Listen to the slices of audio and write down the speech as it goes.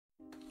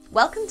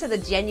Welcome to the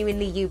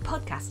Genuinely You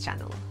podcast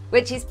channel,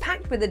 which is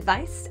packed with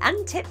advice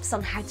and tips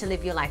on how to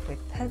live your life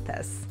with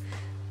purpose.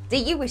 Do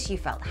you wish you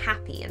felt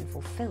happy and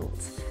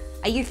fulfilled?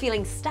 Are you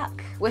feeling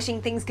stuck,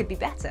 wishing things could be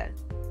better?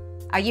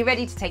 Are you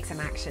ready to take some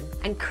action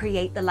and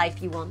create the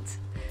life you want?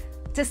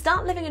 To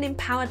start living an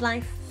empowered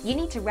life, you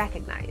need to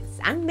recognize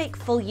and make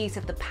full use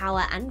of the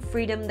power and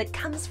freedom that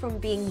comes from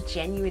being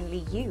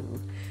genuinely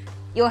you.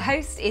 Your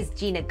host is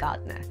Gina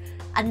Gardner,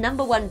 a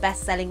 #1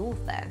 best-selling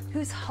author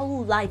whose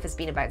whole life has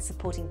been about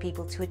supporting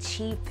people to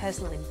achieve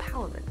personal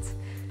empowerment,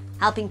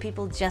 helping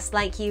people just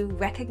like you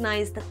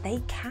recognize that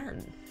they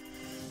can.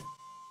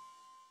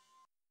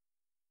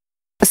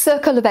 A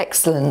circle of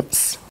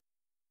excellence.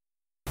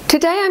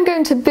 Today I'm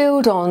going to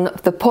build on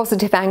the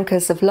positive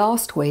anchors of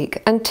last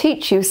week and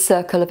teach you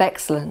Circle of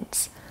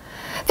Excellence.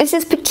 This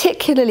is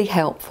particularly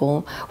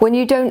helpful when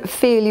you don't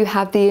feel you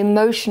have the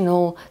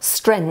emotional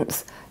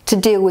strength to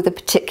deal with a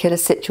particular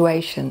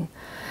situation.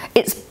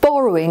 It's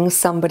borrowing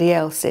somebody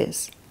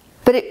else's.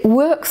 But it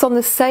works on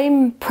the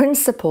same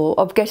principle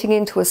of getting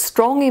into a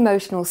strong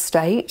emotional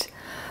state,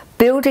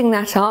 building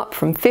that up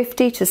from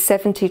 50 to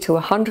 70 to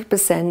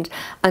 100%,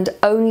 and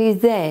only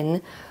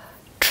then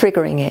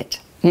triggering it,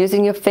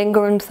 using your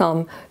finger and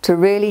thumb to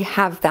really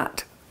have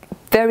that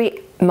very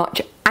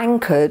much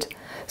anchored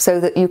so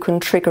that you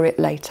can trigger it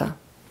later.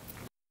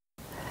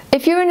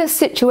 If you're in a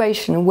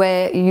situation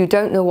where you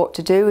don't know what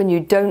to do and you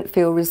don't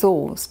feel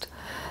resourced,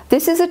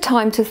 this is a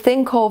time to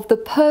think of the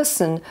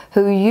person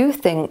who you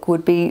think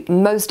would be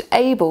most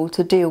able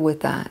to deal with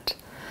that.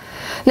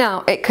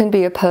 Now, it can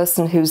be a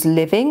person who's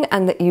living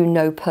and that you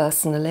know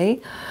personally,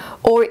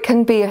 or it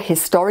can be a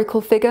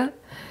historical figure,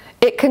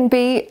 it can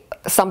be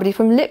somebody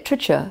from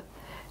literature,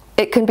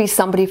 it can be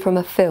somebody from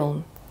a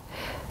film.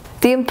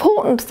 The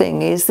important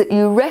thing is that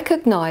you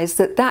recognize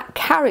that that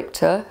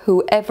character,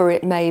 whoever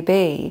it may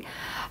be,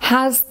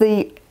 has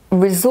the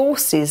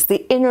resources,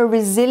 the inner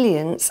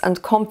resilience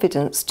and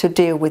confidence to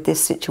deal with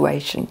this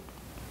situation.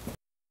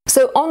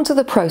 So on to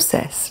the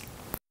process.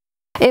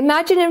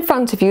 Imagine in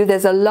front of you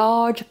there's a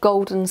large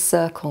golden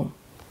circle.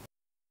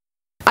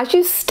 As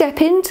you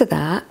step into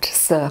that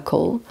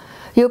circle,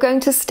 you're going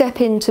to step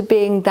into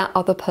being that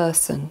other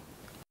person.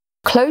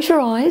 Close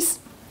your eyes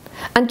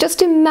and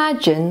just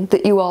imagine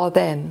that you are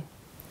them.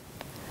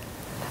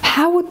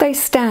 How would they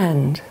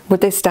stand? Would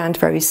they stand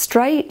very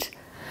straight?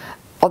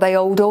 Are they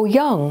old or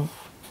young?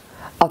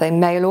 Are they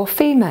male or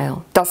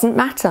female? Doesn't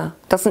matter.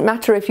 Doesn't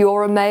matter if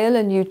you're a male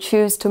and you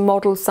choose to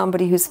model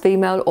somebody who's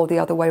female or the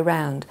other way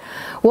round.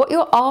 What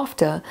you're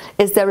after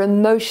is their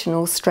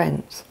emotional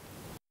strength.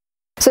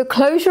 So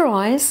close your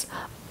eyes,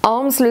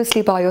 arms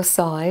loosely by your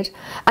side,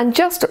 and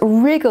just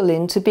wriggle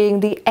into being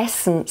the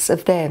essence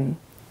of them.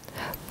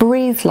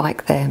 Breathe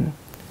like them.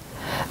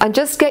 And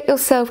just get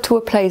yourself to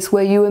a place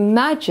where you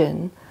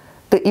imagine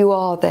that you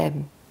are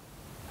them.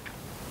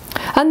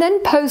 And then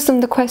pose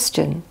them the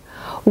question,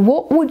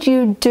 what would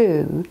you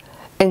do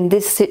in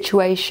this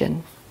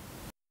situation?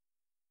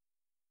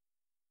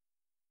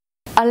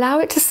 Allow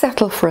it to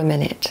settle for a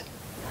minute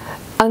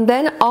and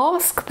then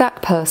ask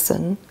that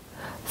person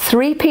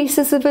 3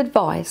 pieces of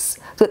advice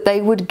that they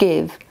would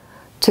give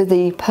to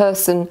the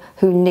person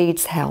who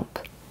needs help.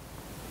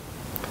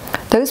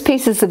 Those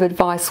pieces of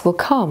advice will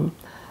come.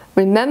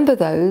 Remember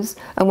those,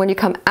 and when you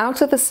come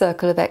out of the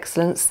circle of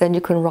excellence, then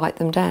you can write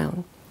them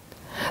down.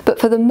 But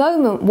for the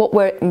moment, what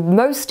we're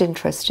most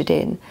interested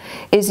in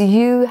is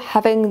you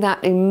having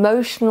that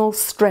emotional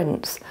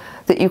strength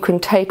that you can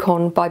take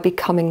on by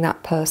becoming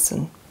that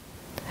person.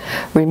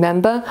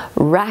 Remember,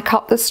 rack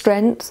up the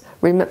strength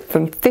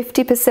from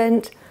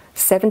 50%,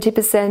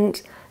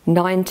 70%,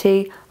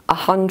 90,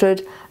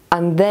 100,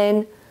 and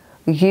then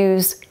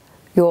use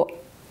your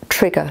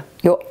trigger,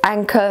 your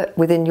anchor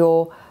within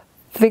your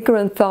finger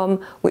and thumb,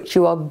 which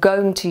you are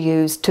going to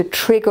use to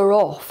trigger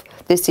off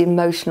this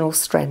emotional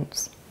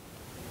strength.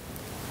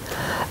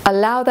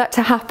 Allow that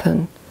to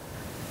happen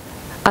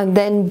and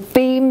then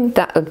beam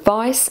that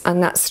advice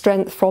and that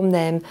strength from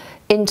them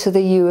into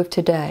the you of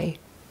today.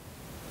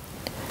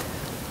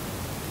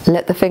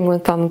 Let the finger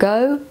and thumb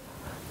go,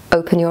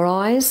 open your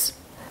eyes,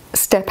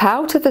 step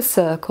out of the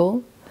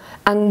circle,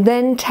 and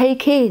then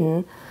take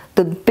in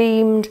the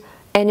beamed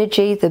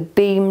energy, the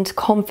beamed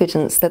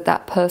confidence that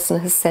that person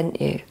has sent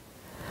you.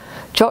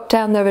 Jot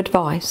down their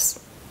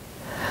advice.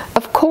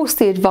 Of course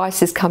the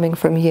advice is coming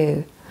from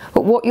you,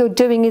 but what you're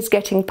doing is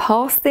getting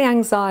past the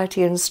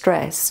anxiety and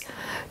stress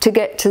to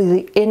get to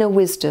the inner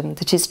wisdom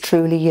that is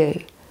truly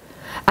you.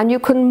 And you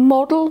can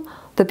model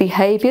the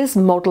behaviours,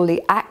 model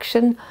the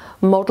action,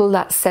 model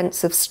that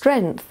sense of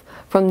strength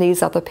from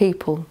these other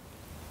people.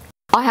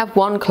 I have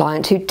one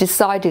client who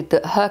decided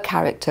that her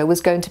character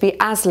was going to be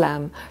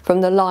Aslan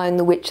from The Lion,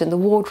 the Witch and the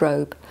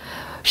Wardrobe.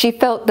 She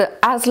felt that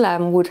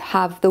Aslan would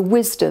have the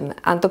wisdom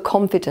and the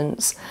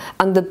confidence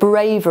and the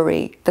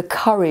bravery, the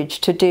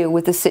courage to deal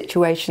with the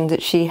situation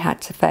that she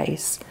had to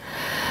face.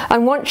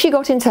 And once she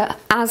got into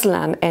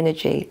Aslan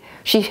energy,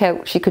 she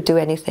felt she could do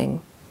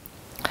anything.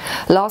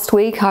 Last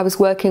week I was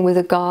working with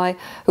a guy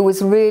who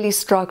was really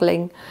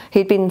struggling.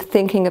 He'd been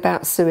thinking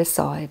about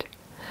suicide.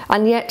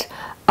 And yet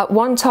At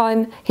one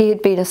time, he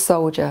had been a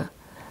soldier.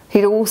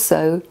 He'd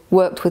also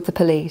worked with the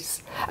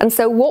police. And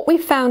so what we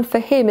found for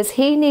him is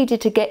he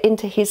needed to get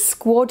into his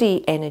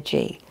squaddy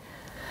energy.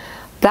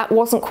 That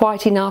wasn't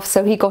quite enough,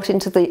 so he got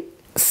into the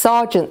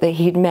sergeant that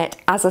he'd met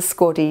as a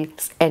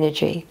squaddy's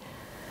energy.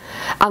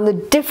 And the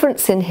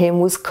difference in him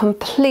was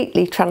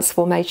completely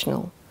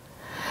transformational.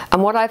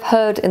 And what I've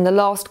heard in the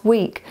last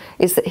week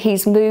is that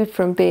he's moved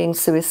from being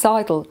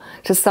suicidal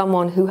to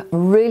someone who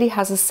really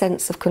has a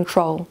sense of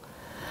control.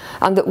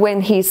 And that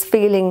when he's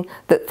feeling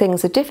that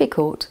things are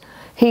difficult,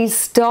 he's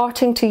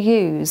starting to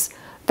use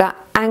that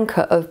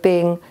anchor of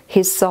being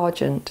his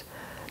sergeant.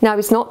 Now,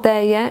 he's not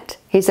there yet,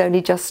 he's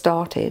only just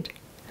started.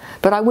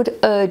 But I would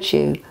urge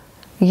you,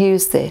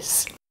 use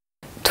this.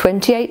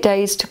 28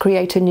 days to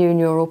create a new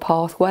neural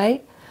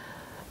pathway,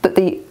 but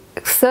the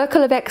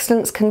Circle of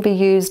Excellence can be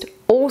used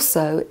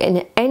also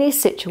in any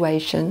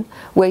situation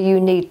where you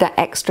need that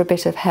extra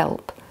bit of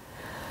help.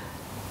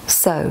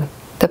 So,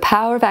 the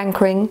power of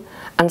anchoring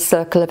and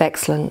Circle of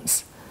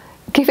Excellence.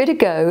 Give it a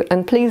go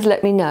and please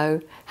let me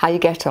know how you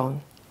get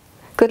on.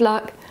 Good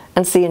luck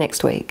and see you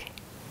next week.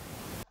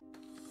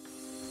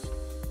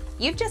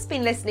 You've just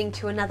been listening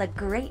to another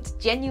great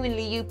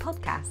Genuinely You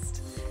podcast.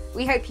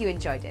 We hope you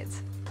enjoyed it.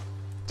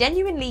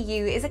 Genuinely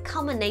You is a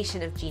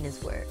culmination of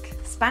Gina's work,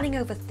 spanning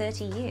over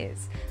 30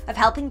 years, of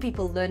helping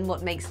people learn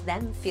what makes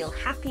them feel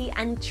happy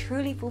and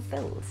truly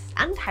fulfilled,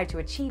 and how to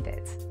achieve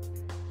it.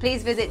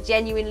 Please visit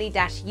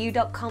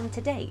genuinely-you.com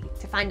today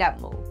to find out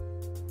more.